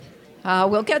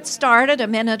We'll get started a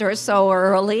minute or so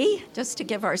early, just to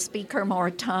give our speaker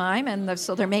more time, and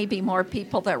so there may be more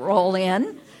people that roll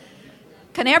in.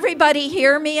 Can everybody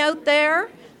hear me out there?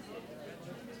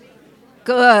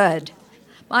 Good.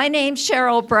 My name's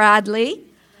Cheryl Bradley.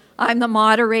 I'm the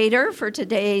moderator for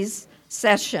today's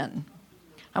session.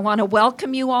 I want to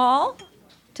welcome you all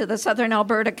to the Southern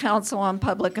Alberta Council on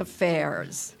Public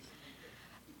Affairs.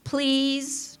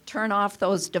 Please turn off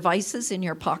those devices in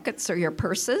your pockets or your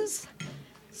purses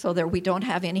so that we don't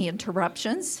have any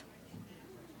interruptions.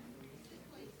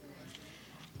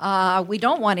 We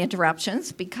don't want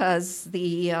interruptions because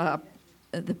the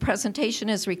presentation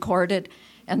is recorded,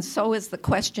 and so is the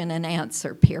question and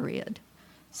answer period.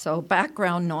 So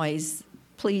background noise,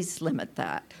 please limit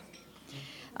that.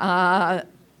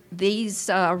 These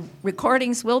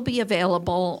recordings will be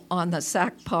available on the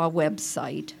SACPA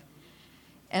website.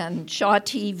 And Shaw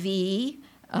TV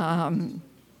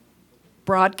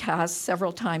broadcasts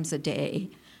several times a day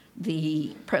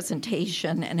the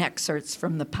presentation and excerpts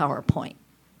from the PowerPoint.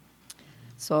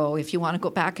 So if you want to go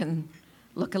back and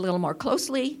look a little more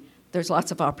closely, there's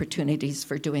lots of opportunities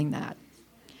for doing that.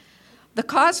 The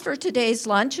cost for today's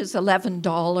lunch is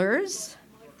 $11.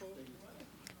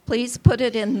 Please put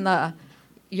it in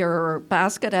your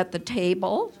basket at the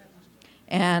table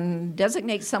and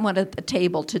designate someone at the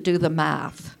table to do the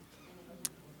math,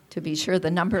 to be sure the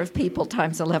number of people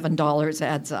times $11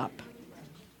 adds up.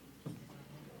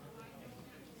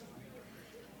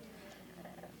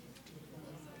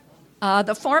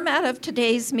 The format of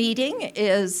today's meeting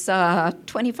is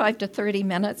 25 to 30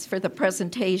 minutes for the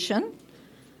presentation,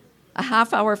 a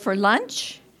half hour for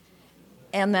lunch,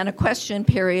 and then a question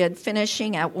period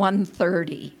finishing at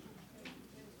 1:30.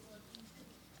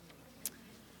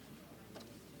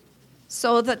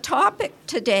 So the topic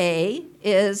today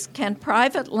is, can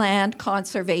private land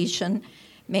conservation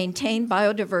maintain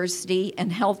biodiversity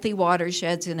and healthy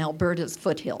watersheds in Alberta's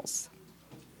foothills?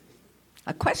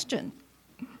 A question.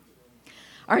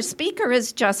 Our speaker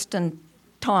is Justin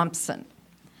Thompson.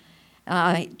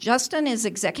 Justin is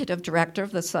Executive Director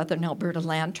of the Southern Alberta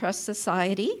Land Trust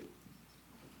Society.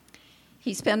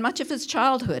 He spent much of his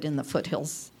childhood in the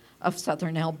foothills of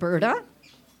Southern Alberta,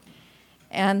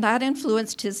 and that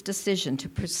influenced his decision to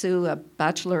pursue a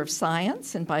Bachelor of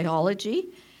Science in Biology,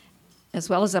 as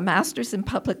well as a Master's in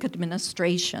Public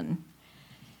Administration,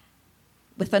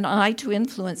 with an eye to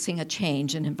influencing a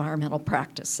change in environmental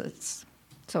practices.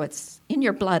 So it's in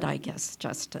your blood, I guess,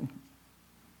 Justin.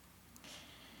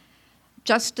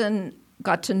 Justin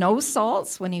got to know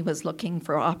salts when he was looking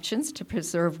for options to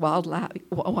preserve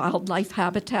wildlife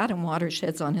habitat and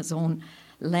watersheds on his own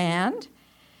land,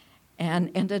 and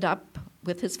ended up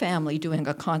with his family doing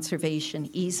a conservation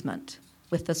easement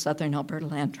with the Southern Alberta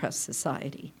Land Trust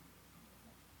Society.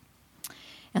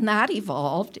 And that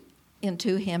evolved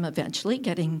into him eventually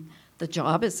getting the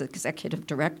job as Executive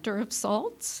Director of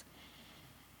SALTS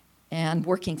and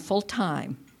working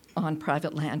full-time on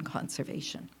private land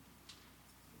conservation.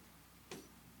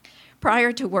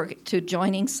 Prior to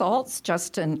joining SALTS,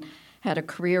 Justin had a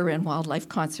career in wildlife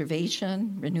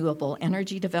conservation, renewable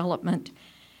energy development,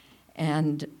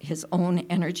 and his own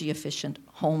energy-efficient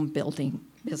home building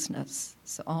business,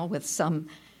 so all with some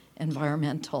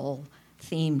environmental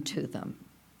theme to them.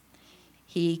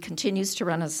 He continues to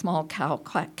run a small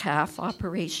cow-calf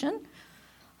operation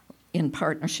in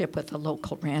partnership with a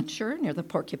local rancher near the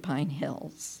Porcupine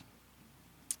Hills.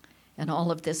 And all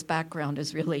of this background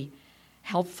is really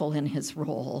helpful in his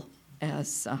role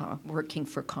as working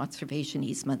for conservation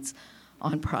easements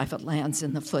on private lands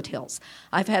in the foothills.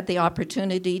 I've had the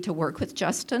opportunity to work with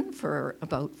Justin for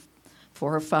about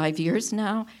 4 or 5 years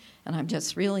now, and I'm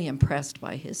just really impressed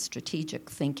by his strategic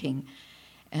thinking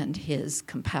and his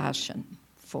compassion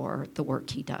for the work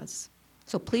he does.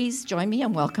 So please join me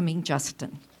in welcoming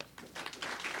Justin.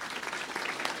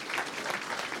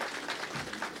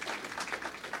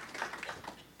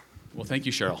 Well, thank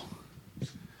you, Cheryl.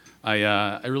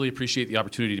 I really appreciate the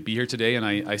opportunity to be here today, and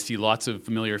I see lots of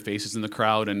familiar faces in the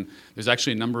crowd, and there's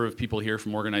actually a number of people here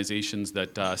from organizations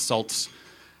that SALTS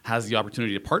has the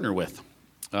opportunity to partner with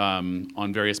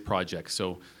on various projects.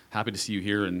 So happy to see you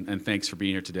here, and thanks for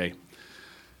being here today.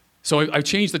 So I've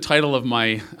changed the title of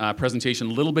my presentation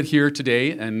a little bit here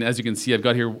today, and as you can see, I've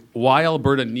got here, Why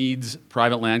Alberta Needs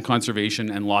Private Land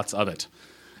Conservation and Lots of It.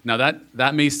 Now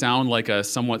that may sound like a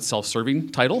somewhat self-serving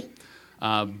title,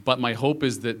 but my hope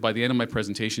is that by the end of my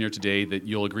presentation here today that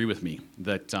you'll agree with me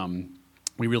that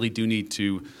we really do need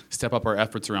to step up our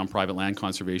efforts around private land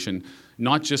conservation,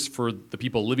 not just for the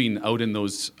people living out in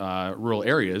those rural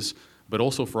areas, but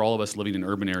also for all of us living in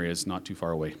urban areas not too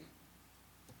far away.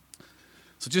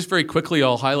 So just very quickly,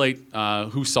 I'll highlight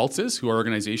who SALTS is, who our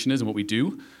organization is, and what we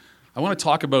do. I want to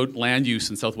talk about land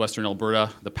use in southwestern Alberta,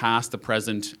 the past, the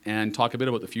present, and talk a bit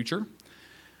about the future.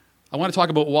 I want to talk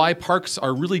about why parks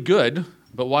are really good,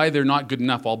 but why they're not good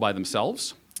enough all by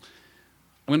themselves.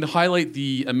 I'm going to highlight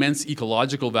the immense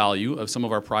ecological value of some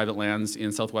of our private lands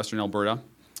in southwestern Alberta.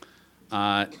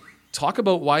 Talk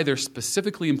about why they're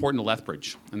specifically important to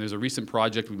Lethbridge. And there's a recent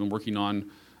project we've been working on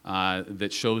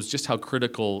that shows just how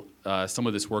critical some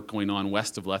of this work going on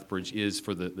west of Lethbridge is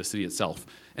for the city itself.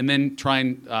 And then try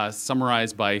and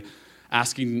summarize by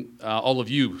asking all of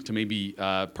you to maybe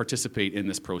participate in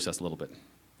this process a little bit.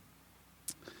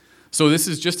 So this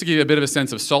is just to give you a bit of a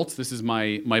sense of SALT. This is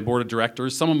my board of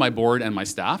directors, some of my board and my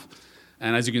staff.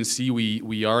 And as you can see,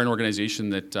 we are an organization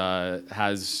that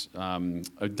has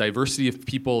a diversity of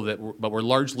people, but we're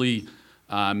largely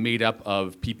made up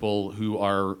of people who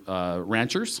are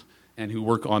ranchers and who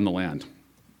work on the land.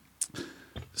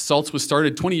 SALT was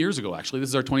started 20 years ago, actually. This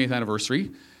is our 20th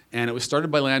anniversary. And it was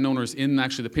started by landowners in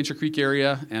actually the Pincher Creek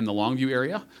area and the Longview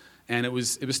area. And it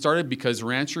was started because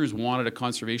ranchers wanted a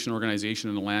conservation organization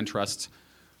and a land trust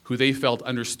who they felt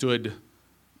understood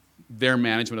their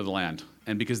management of the land.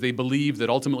 And because they believed that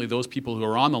ultimately those people who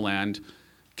are on the land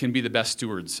can be the best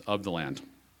stewards of the land.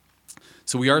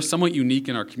 So we are somewhat unique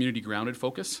in our community-grounded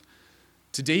focus.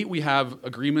 To date, we have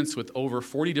agreements with over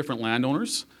 40 different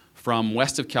landowners from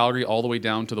west of Calgary all the way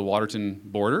down to the Waterton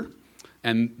border.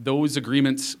 And those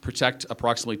agreements protect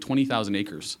approximately 20,000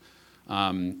 acres.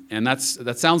 And that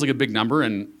sounds like a big number,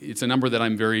 and it's a number that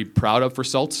I'm very proud of for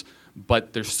SALT,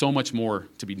 but there's so much more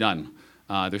to be done.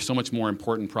 There's so much more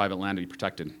important private land to be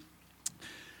protected.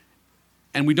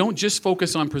 And we don't just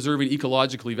focus on preserving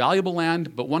ecologically valuable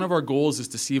land, but one of our goals is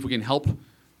to see if we can help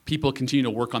people continue to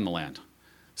work on the land.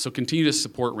 So continue to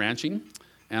support ranching,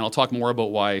 and I'll talk more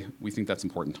about why we think that's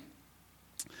important.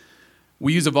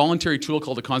 We use a voluntary tool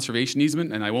called a conservation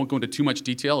easement, and I won't go into too much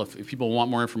detail. If people want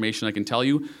more information, I can tell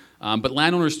you. But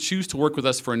landowners choose to work with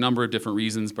us for a number of different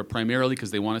reasons, but primarily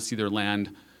because they want to see their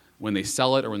land, when they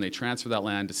sell it or when they transfer that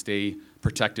land, to stay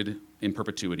protected in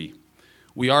perpetuity.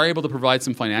 We are able to provide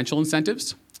some financial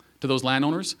incentives to those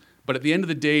landowners, but at the end of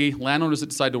the day, landowners that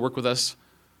decide to work with us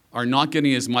are not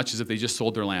getting as much as if they just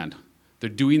sold their land. They're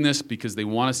doing this because they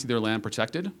want to see their land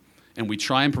protected, and we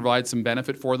try and provide some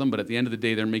benefit for them, but at the end of the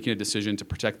day, they're making a decision to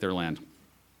protect their land.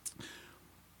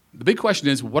 The big question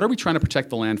is, what are we trying to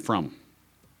protect the land from?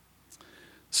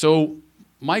 So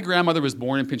my grandmother was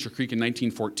born in Pincher Creek in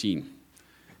 1914.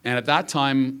 And at that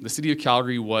time, the city of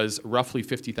Calgary was roughly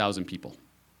 50,000 people.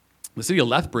 The city of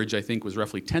Lethbridge, I think, was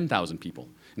roughly 10,000 people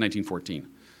in 1914.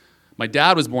 My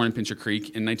dad was born in Pincher Creek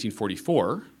in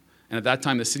 1944. And at that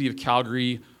time, the city of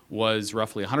Calgary was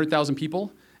roughly 100,000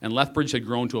 people. And Lethbridge had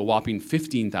grown to a whopping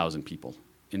 15,000 people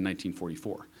in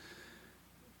 1944.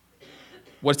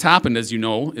 What's happened, as you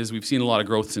know, is we've seen a lot of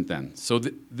growth since then. So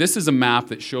this is a map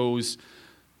that shows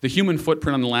the human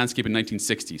footprint on the landscape in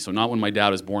 1960, so not when my dad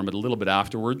was born, but a little bit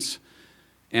afterwards.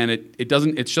 And it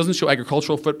doesn't show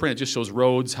agricultural footprint, it just shows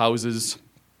roads, houses,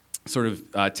 sort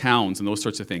of towns and those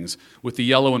sorts of things, with the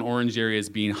yellow and orange areas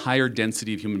being higher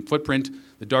density of human footprint,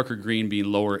 the darker green being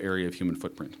lower area of human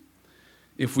footprint.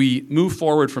 If we move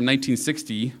forward from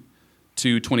 1960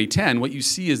 to 2010, what you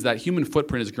see is that human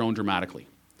footprint has grown dramatically.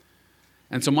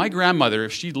 And so my grandmother,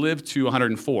 if she'd lived to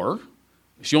 104,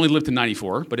 she only lived to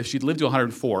 94, but if she'd lived to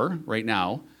 104 right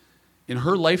now, in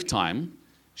her lifetime,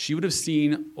 she would have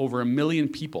seen over 1 million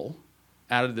people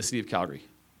added to the city of Calgary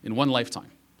in one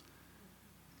lifetime.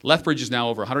 Lethbridge is now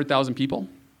over 100,000 people.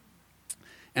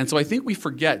 And so I think we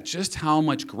forget just how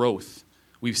much growth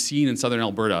we've seen in southern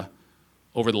Alberta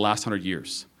over the last 100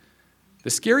 years. The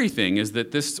scary thing is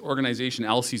that this organization,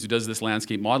 ALCES, who does this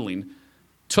landscape modeling,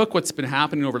 took what's been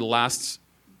happening over the last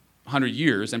 100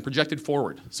 years and projected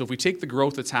forward. So if we take the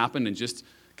growth that's happened and just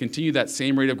continue that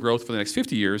same rate of growth for the next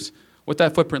 50 years, what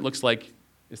that footprint looks like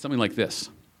is something like this,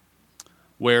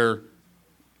 where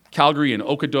Calgary and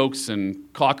Okotoks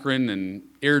and Cochrane and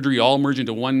Airdrie all merge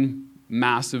into one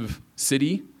massive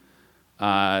city.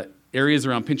 Areas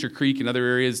around Pincher Creek and other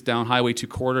areas down Highway 2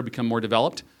 corridor become more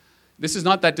developed. This is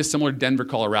not that dissimilar to Denver,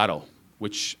 Colorado,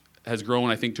 which has grown,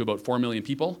 I think, to about 4 million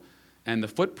people, and the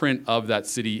footprint of that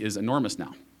city is enormous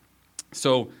now.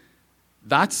 So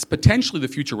that's potentially the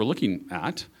future we're looking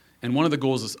at, and one of the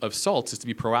goals of SALT is to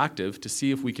be proactive to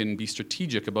see if we can be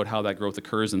strategic about how that growth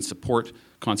occurs and support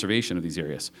conservation of these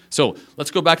areas. So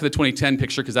let's go back to the 2010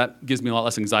 picture because that gives me a lot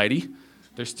less anxiety.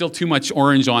 There's still too much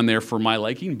orange on there for my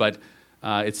liking, but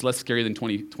it's less scary than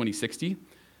 2060.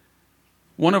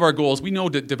 One of our goals, we know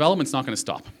that development's not going to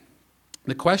stop.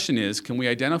 The question is, can we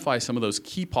identify some of those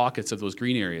key pockets of those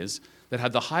green areas that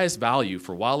have the highest value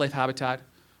for wildlife habitat,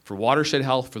 for watershed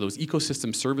health, for those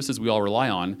ecosystem services we all rely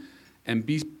on, and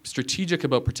be strategic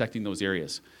about protecting those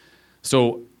areas.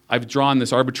 So I've drawn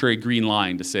this arbitrary green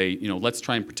line to say, let's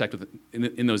try and protect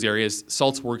in those areas.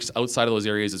 Salts works outside of those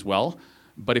areas as well.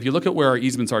 But if you look at where our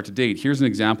easements are to date, here's an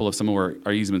example of some of where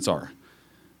our easements are.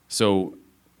 So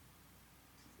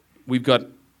we've got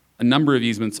a number of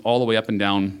easements all the way up and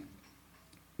down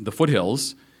the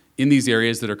foothills in these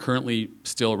areas that are currently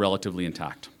still relatively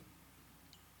intact.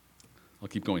 I'll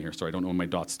keep going here. Sorry, I don't know when my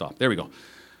dots stop. There we go.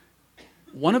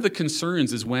 One of the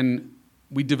concerns is when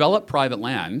we develop private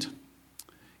land,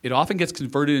 it often gets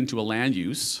converted into a land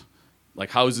use, like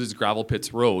houses, gravel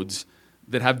pits, roads,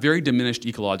 that have very diminished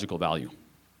ecological value.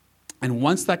 And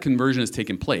once that conversion has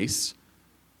taken place,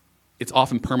 it's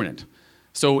often permanent.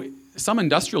 So some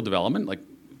industrial development, like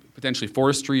potentially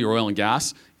forestry or oil and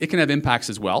gas, it can have impacts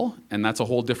as well, and that's a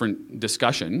whole different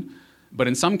discussion. But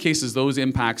in some cases, those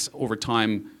impacts over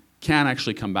time can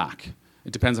actually come back.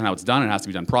 It depends on how it's done. It has to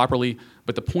be done properly.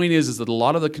 But the point is that a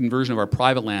lot of the conversion of our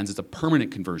private lands is a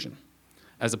permanent conversion,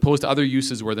 as opposed to other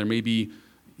uses where there may be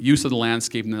use of the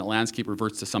landscape and then the landscape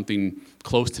reverts to something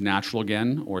close to natural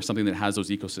again, or something that has those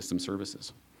ecosystem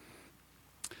services.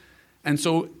 And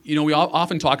so, we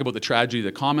often talk about the tragedy of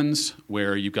the commons,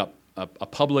 where you've got a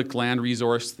public land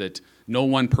resource that no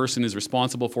one person is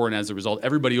responsible for, and as a result,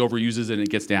 everybody overuses it and it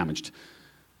gets damaged.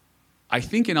 I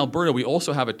think in Alberta, we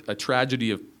also have a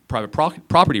tragedy of private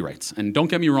property rights. And don't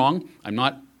get me wrong, I'm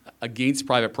not against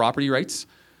private property rights,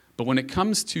 but when it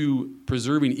comes to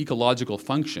preserving ecological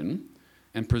function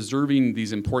and preserving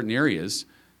these important areas,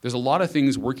 there's a lot of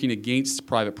things working against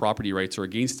private property rights or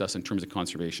against us in terms of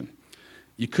conservation.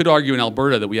 You could argue in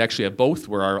Alberta that we actually have both,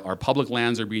 where our public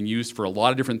lands are being used for a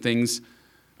lot of different things,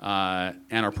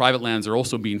 and our private lands are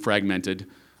also being fragmented.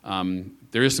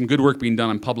 There is some good work being done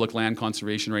on public land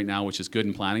conservation right now, which is good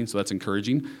in planning, so that's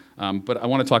encouraging. But I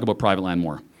want to talk about private land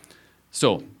more.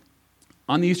 So,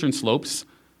 on the eastern slopes,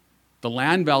 the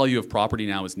land value of property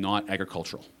now is not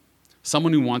agricultural.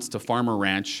 Someone who wants to farm or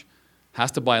ranch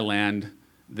has to buy land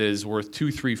that is worth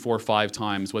 2, 3, 4, 5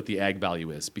 times what the ag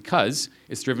value is, because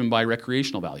it's driven by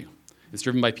recreational value. It's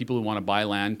driven by people who want to buy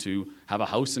land to have a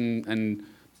house and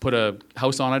put a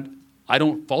house on it. I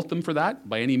don't fault them for that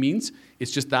by any means.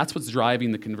 It's just that's what's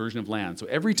driving the conversion of land. So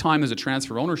every time there's a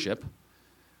transfer of ownership,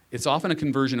 it's often a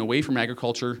conversion away from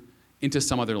agriculture into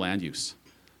some other land use.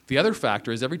 The other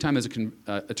factor is every time there's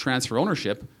a transfer of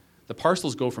ownership, the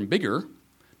parcels go from bigger,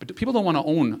 but people don't want to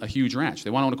own a huge ranch. They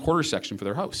want to own a quarter section for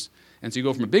their house. And so you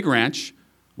go from a big ranch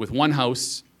with one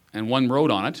house and one road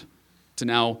on it to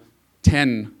now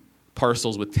 10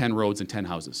 parcels with 10 roads and 10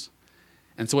 houses.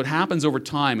 And so what happens over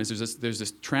time is there's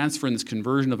this transfer and this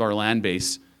conversion of our land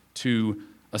base to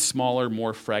a smaller,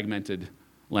 more fragmented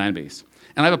land base.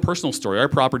 And I have a personal story. Our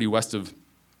property west of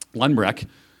Lundbreck,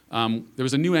 there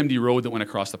was a new MD road that went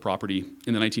across the property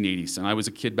in the 1980s. And I was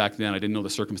a kid back then. I didn't know the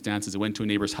circumstances. I went to a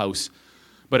neighbor's house.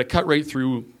 But it cut right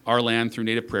through our land, through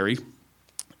native prairie.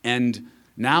 And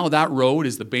now that road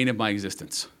is the bane of my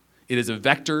existence. It is a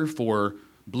vector for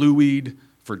blueweed,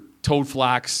 for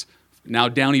toadflax, now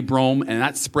downy brome, and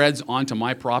that spreads onto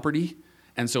my property.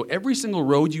 And so every single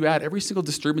road you add, every single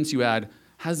disturbance you add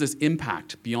has this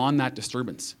impact beyond that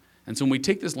disturbance. And so when we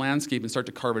take this landscape and start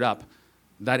to carve it up,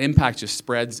 that impact just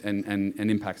spreads and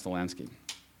impacts the landscape.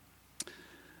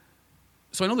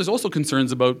 So I know there's also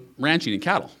concerns about ranching and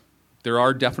cattle. There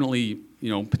are definitely,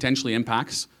 potentially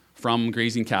impacts from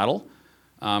grazing cattle.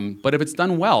 But if it's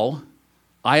done well,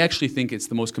 I actually think it's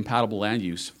the most compatible land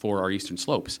use for our eastern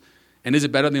slopes. And is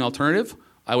it better than the alternative?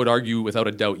 I would argue without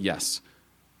a doubt, yes.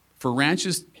 For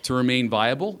ranches to remain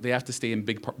viable, they have to stay in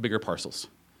bigger parcels.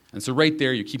 And so right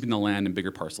there, you're keeping the land in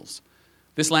bigger parcels.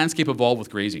 This landscape evolved with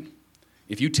grazing.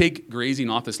 If you take grazing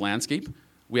off this landscape,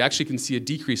 we actually can see a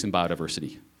decrease in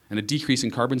biodiversity and a decrease in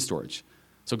carbon storage.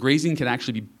 So grazing can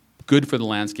actually be good for the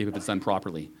landscape if it's done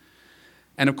properly.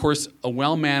 And of course, a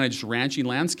well-managed ranching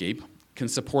landscape can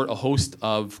support a host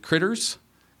of critters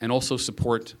and also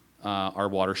support our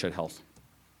watershed health.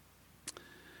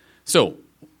 So,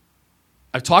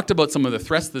 I've talked about some of the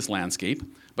threats to this landscape,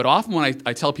 but often when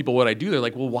I tell people what I do, they're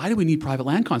like, well, why do we need private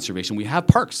land conservation? We have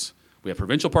parks. We have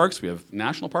provincial parks. We have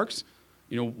national parks.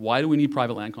 Why do we need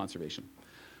private land conservation?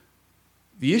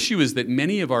 The issue is that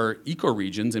many of our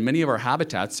ecoregions and many of our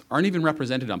habitats aren't even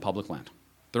represented on public land.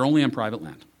 They're only on private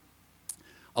land.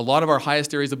 A lot of our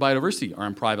highest areas of biodiversity are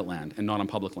on private land and not on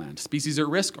public land. Species at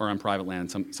risk are on private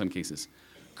land in some cases.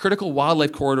 Critical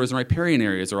wildlife corridors and riparian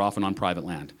areas are often on private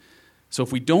land. So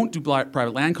if we don't do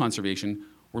private land conservation,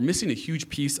 we're missing a huge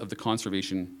piece of the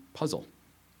conservation puzzle.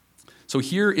 So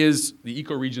here is the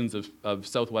ecoregions of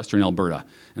southwestern Alberta.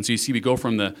 And so you see we go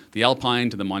from the alpine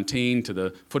to the montane to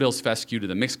the foothills fescue to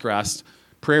the mixed grass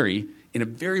prairie in a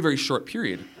very, very short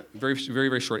period, very, very,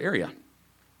 very short area.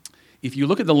 If you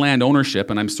look at the land ownership,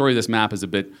 and I'm sorry this map is a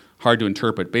bit hard to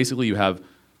interpret, basically you have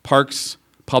parks,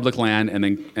 public land,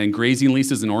 and grazing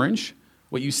leases in orange.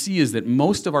 What you see is that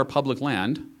most of our public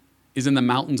land is in the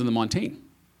mountains and the montane.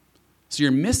 So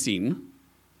you're missing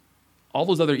all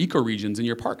those other ecoregions in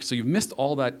your park. So you've missed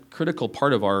all that critical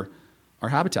part of our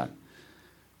habitat.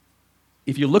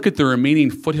 If you look at the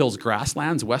remaining foothills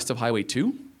grasslands west of Highway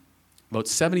 2, about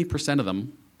 70% of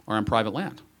them are on private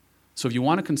land. So if you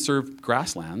want to conserve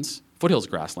grasslands, foothills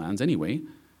grasslands anyway,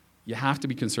 you have to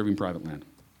be conserving private land.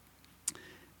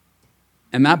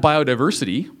 And that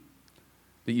biodiversity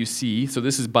that you see, so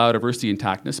this is biodiversity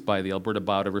intactness by the Alberta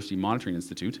Biodiversity Monitoring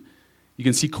Institute, you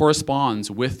can see corresponds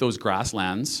with those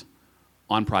grasslands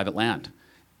on private land.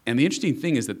 And the interesting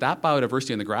thing is that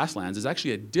biodiversity on the grasslands is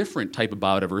actually a different type of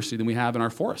biodiversity than we have in our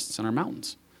forests and our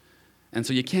mountains. And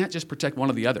so you can't just protect one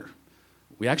or the other.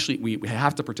 We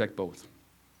have to protect both.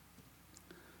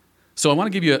 So I want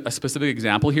to give you a specific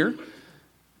example here.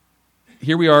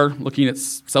 Here we are looking at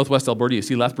southwest Alberta. You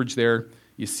see Lethbridge there.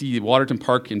 You see Waterton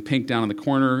Park in pink down in the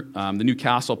corner, the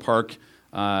Newcastle Park,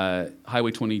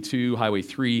 Highway 22, Highway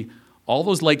 3. All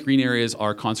those light green areas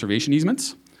are conservation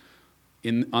easements.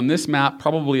 On this map,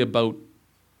 probably about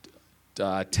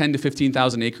 10 to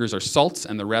 15,000 acres are salts,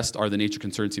 and the rest are the Nature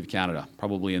Conservancy of Canada,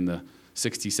 probably in the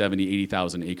 60, 70,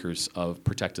 80,000 acres of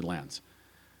protected lands.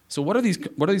 So what are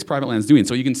these private lands doing?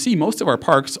 So you can see most of our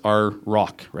parks are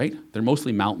rock, right? They're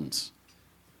mostly mountains.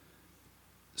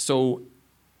 So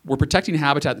we're protecting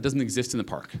habitat that doesn't exist in the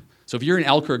park. So if you're an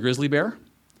elk or a grizzly bear,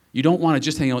 you don't want to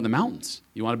just hang out in the mountains.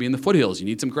 You want to be in the foothills. You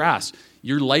need some grass.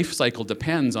 Your life cycle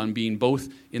depends on being both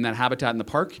in that habitat in the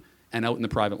park and out in the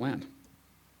private land.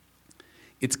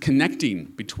 It's connecting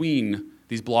between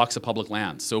these blocks of public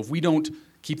lands. So if we don't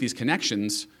keep these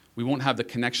connections, we won't have the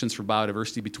connections for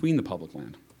biodiversity between the public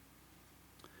land.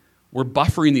 We're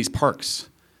buffering these parks.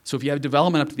 So if you have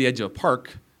development up to the edge of a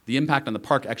park, the impact on the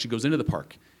park actually goes into the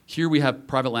park. Here we have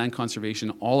private land conservation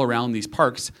all around these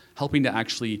parks, helping to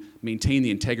actually maintain the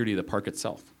integrity of the park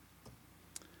itself.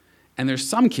 And there's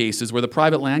some cases where the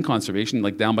private land conservation,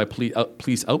 like down by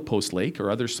Police Outpost Lake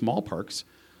or other small parks,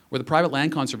 where the private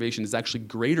land conservation is actually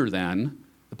greater than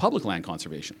the public land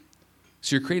conservation.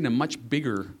 So you're creating a much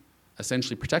bigger,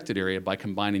 essentially protected area by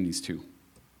combining these two.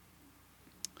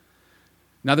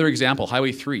 Another example,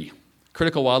 Highway 3.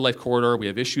 Critical wildlife corridor. We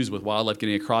have issues with wildlife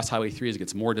getting across Highway 3 as it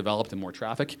gets more developed and more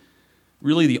traffic.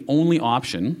 Really the only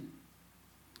option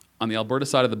on the Alberta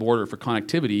side of the border for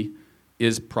connectivity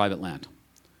is private land.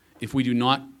 If we do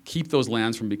not keep those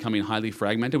lands from becoming highly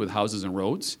fragmented with houses and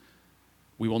roads,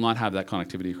 we will not have that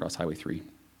connectivity across Highway 3.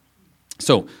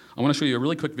 So I want to show you a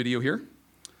really quick video here.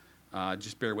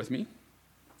 Just bear with me.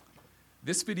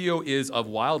 This video is of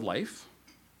wildlife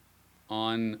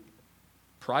on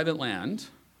private land,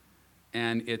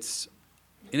 and it's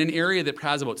in an area that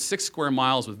has about 6 square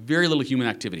miles with very little human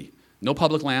activity. No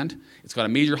public land. It's got a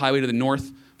major highway to the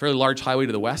north, fairly large highway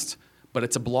to the west, but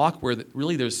it's a block where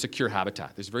really there's secure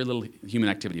habitat. There's very little human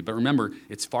activity. But remember,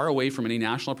 it's far away from any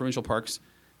national or provincial parks,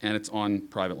 and it's on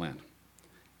private land.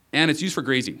 And it's used for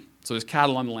grazing. So there's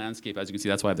cattle on the landscape. As you can see,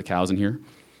 that's why I have the cows in here.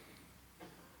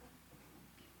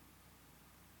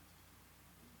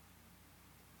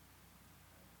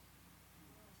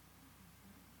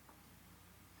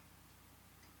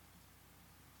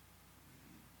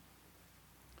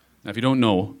 Now, if you don't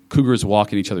know, cougars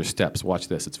walk in each other's steps. Watch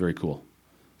this. It's very cool.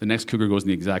 The next cougar goes in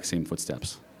the exact same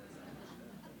footsteps.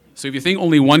 So if you think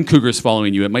only one cougar is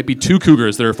following you, it might be 2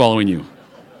 cougars that are following you.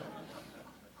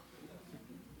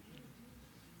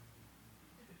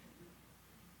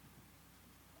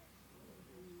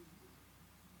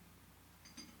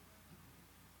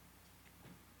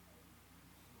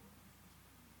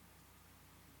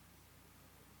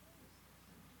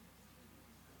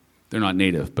 They're not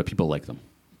native, but people like them.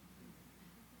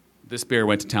 This bear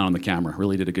went to town on the camera,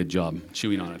 really did a good job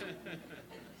chewing on it.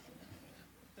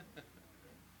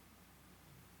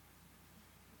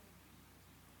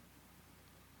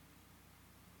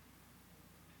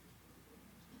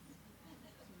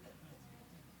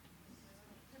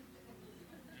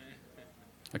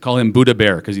 I call him Buddha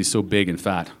Bear because he's so big and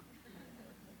fat.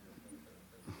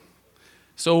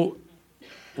 So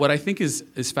what I think is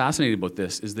fascinating about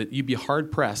this is that you'd be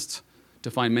hard-pressed to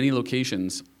find many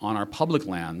locations on our public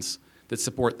lands that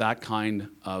support that kind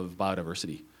of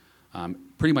biodiversity.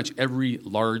 Pretty much every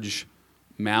large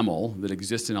mammal that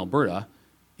exists in Alberta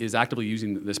is actively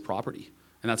using this property.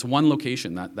 And that's one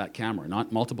location, that camera,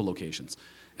 not multiple locations.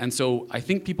 And so I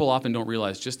think people often don't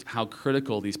realize just how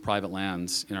critical these private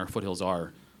lands in our foothills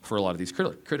are for a lot of these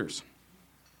critters.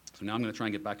 So now I'm going to try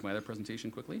and get back to my other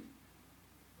presentation quickly.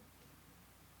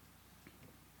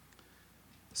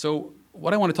 So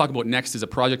what I want to talk about next is a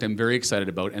project I'm very excited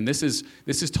about, and this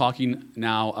is talking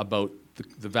now about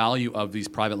the value of these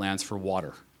private lands for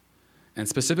water, and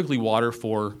specifically water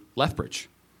for Lethbridge.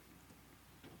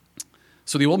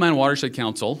 So the Old Man Watershed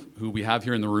Council, who we have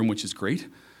here in the room, which is great,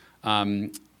 says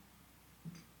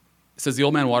the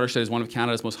Old Man Watershed is one of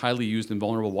Canada's most highly used and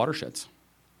vulnerable watersheds.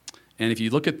 And if you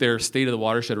look at their State of the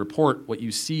Watershed report, what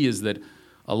you see is that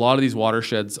a lot of these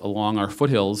watersheds along our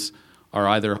foothills are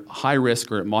either high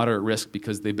risk or at moderate risk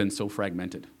because they've been so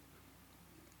fragmented.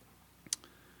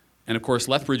 And of course,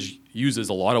 Lethbridge uses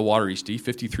a lot of water each day,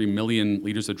 53 million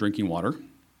liters of drinking water.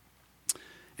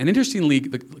 And interestingly,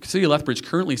 the City of Lethbridge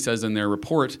currently says in their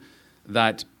report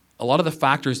that a lot of the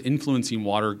factors influencing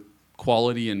water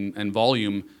quality and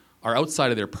volume are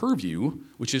outside of their purview,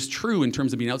 which is true in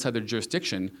terms of being outside their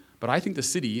jurisdiction, but I think the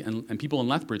city and people in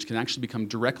Lethbridge can actually become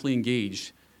directly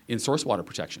engaged in source water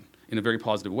protection in a very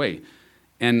positive way.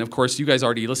 And of course, you guys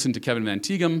already listened to Kevin Van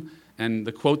Tighem, and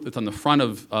the quote that's on the front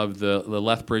of the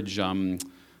Lethbridge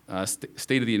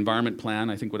State of the Environment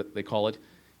Plan, I think what they call it,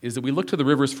 is that we look to the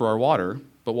rivers for our water,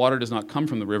 but water does not come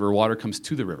from the river, water comes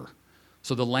to the river.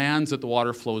 So the lands that the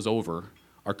water flows over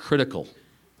are critical.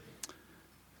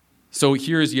 So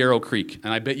here's Yarrow Creek,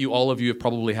 and I bet you all of you have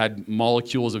probably had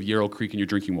molecules of Yarrow Creek in your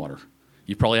drinking water.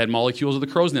 You've probably had molecules of the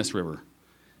Crow's Nest River.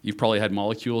 You've probably had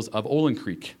molecules of Olin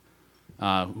Creek,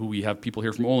 who we have people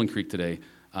here from Olin Creek today,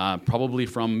 probably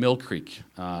from Mill Creek.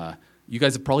 You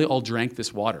guys have probably all drank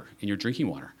this water in your drinking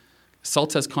water.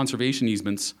 Salts has conservation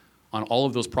easements on all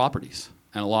of those properties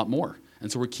and a lot more.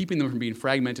 And so we're keeping them from being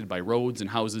fragmented by roads and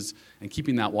houses and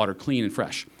keeping that water clean and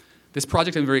fresh. This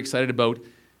project I'm very excited about,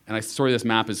 and sorry this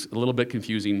map is a little bit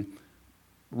confusing.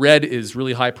 Red is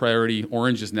really high priority,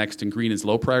 orange is next, and green is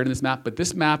low priority in this map. But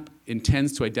this map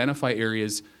intends to identify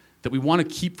areas that we want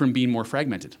to keep from being more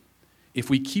fragmented. If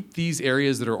we keep these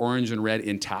areas that are orange and red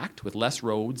intact with less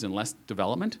roads and less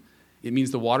development, it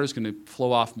means the water is going to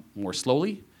flow off more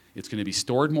slowly, it's going to be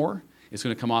stored more, it's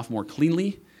going to come off more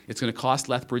cleanly, it's going to cost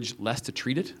Lethbridge less to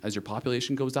treat it as your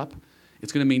population goes up.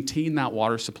 It's going to maintain that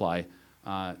water supply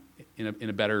in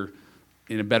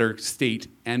a better state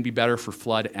and be better for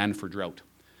flood and for drought.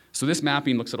 So this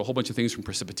mapping looks at a whole bunch of things from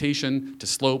precipitation to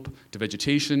slope to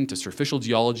vegetation to superficial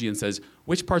geology and says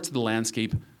which parts of the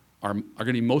landscape are going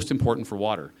to be most important for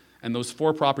water. And those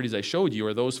 4 properties I showed you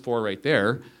are those 4 right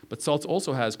there, but SALTS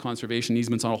also has conservation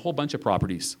easements on a whole bunch of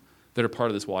properties that are part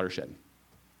of this watershed.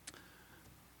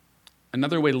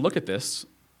 Another way to look at this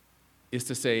is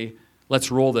to say,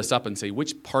 let's roll this up and say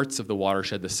which parts of the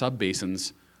watershed, the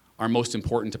subbasins, are most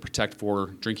important to protect for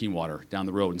drinking water down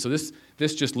the road. And so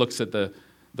this just looks at the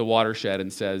watershed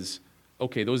and says,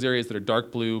 okay, those areas that are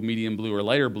dark blue, medium blue, or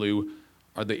lighter blue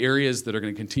are the areas that are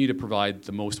going to continue to provide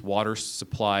the most water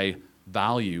supply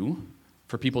value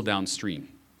for people downstream.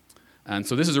 And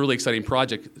so this is a really exciting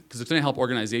project because it's going to help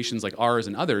organizations like ours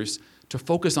and others to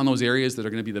focus on those areas that are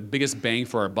going to be the biggest bang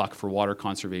for our buck for water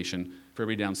conservation for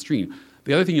everybody downstream.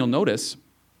 The other thing you'll notice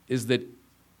is that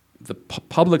the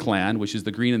public land, which is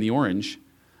the green and the orange,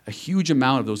 a huge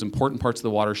amount of those important parts of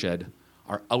the watershed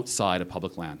are outside of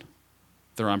public land.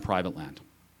 They're on private land.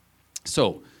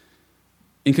 So,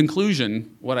 in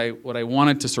conclusion, what I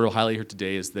wanted to sort of highlight here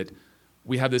today is that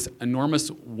we have this enormous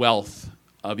wealth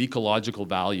of ecological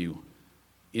value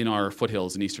in our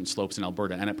foothills and eastern slopes in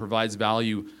Alberta, and it provides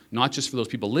value not just for those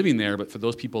people living there, but for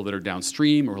those people that are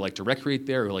downstream or who like to recreate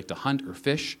there, or who like to hunt or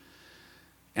fish.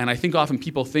 And I think often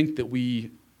people think that we,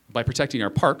 by protecting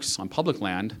our parks on public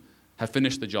land, have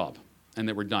finished the job and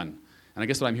that we're done. And I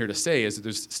guess what I'm here to say is that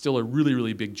there's still a really,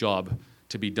 really big job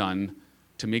to be done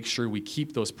to make sure we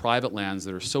keep those private lands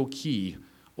that are so key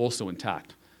also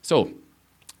intact. So,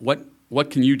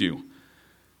 what can you do?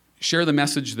 Share the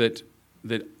message that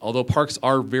although parks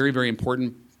are very, very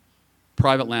important,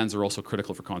 private lands are also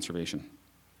critical for conservation.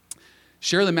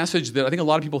 Share the message that I think a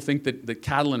lot of people think that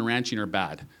cattle and ranching are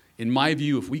bad. In my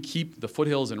view, if we keep the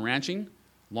foothills and ranching,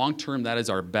 long-term, that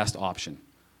is our best option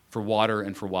for water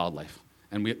and for wildlife.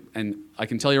 And I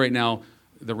can tell you right now,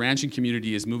 the ranching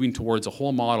community is moving towards a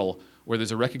whole model where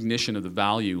there's a recognition of the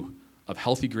value of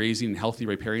healthy grazing and healthy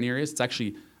riparian areas. It's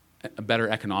actually a better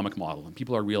economic model, and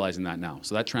people are realizing that now.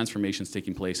 So that transformation is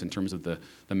taking place in terms of the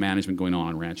management going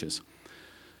on ranches.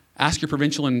 Ask your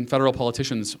provincial and federal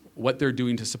politicians what they're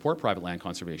doing to support private land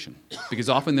conservation, because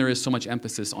often there is so much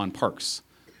emphasis on parks.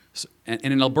 And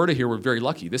in Alberta here, we're very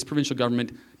lucky. This provincial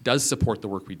government does support the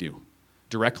work we do.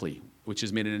 directly, which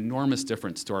has made an enormous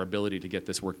difference to our ability to get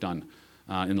this work done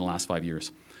in the last 5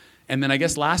 years. And then I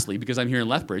guess lastly, because I'm here in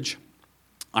Lethbridge,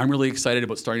 I'm really excited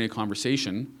about starting a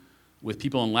conversation with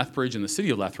people in Lethbridge and the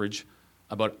city of Lethbridge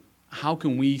about how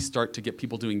can we start to get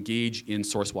people to engage in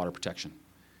source water protection.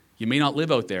 You may not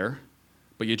live out there,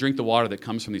 but you drink the water that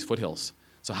comes from these foothills.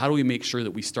 So how do we make sure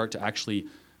that we start to actually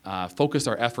focus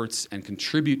our efforts and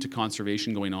contribute to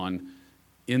conservation going on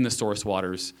in the source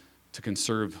waters to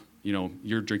conserve,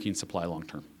 your drinking supply long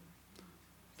term?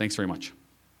 Thanks very much.